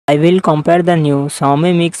I will compare the new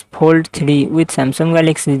Xiaomi Mix Fold 3 with Samsung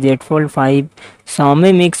Galaxy Z Fold 5.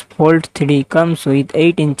 Xiaomi Mix Fold 3 comes with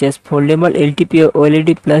 8 inches foldable LTPO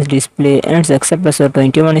OLED plus display and success ratio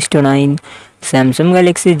 21:9. Samsung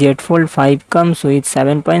Galaxy Z Fold 5 comes with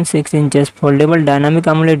 7.6 inches foldable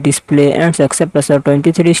dynamic AMOLED display and success ratio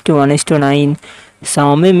 23:1:9.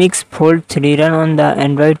 Xiaomi Mix Fold 3 run on the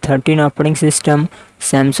Android 13 operating system.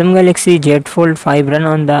 Samsung Galaxy Z Fold 5 run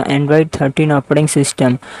on the Android 13 operating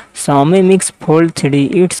system. Xiaomi Mix Fold 3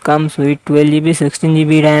 it comes with 12GB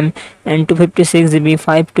 16GB RAM and 256GB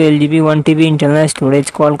 512GB 1TB internal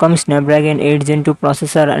storage. Qualcomm Snapdragon 8 Gen 2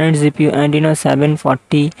 processor and GPU Adreno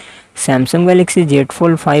 740. Samsung Galaxy Z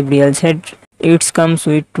Fold 5 real set it comes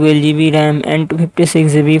with 12GB RAM and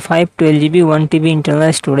 256GB 512GB 1TB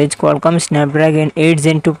internal storage. Qualcomm Snapdragon 8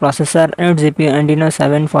 Gen 2 processor and GPU Adreno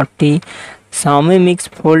 740. Xiaomi Mix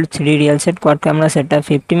Fold 3 real set quad camera setup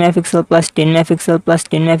 50 MP plus 10 MP plus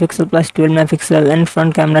 10 MP plus 12 MP and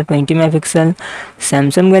front camera 20 MP.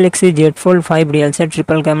 Samsung Galaxy Z Fold 5 real set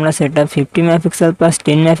triple camera setup 50 MP plus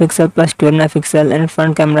 10 MP plus 12 MP and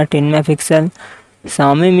front camera 10 MP.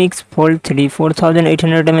 Xiaomi Mix Fold 3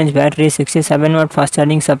 4800 mAh battery 67W fast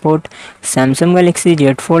charging support. Samsung Galaxy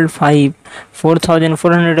Z Fold 5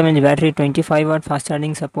 4400 mAh battery 25W fast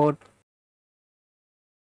charging support.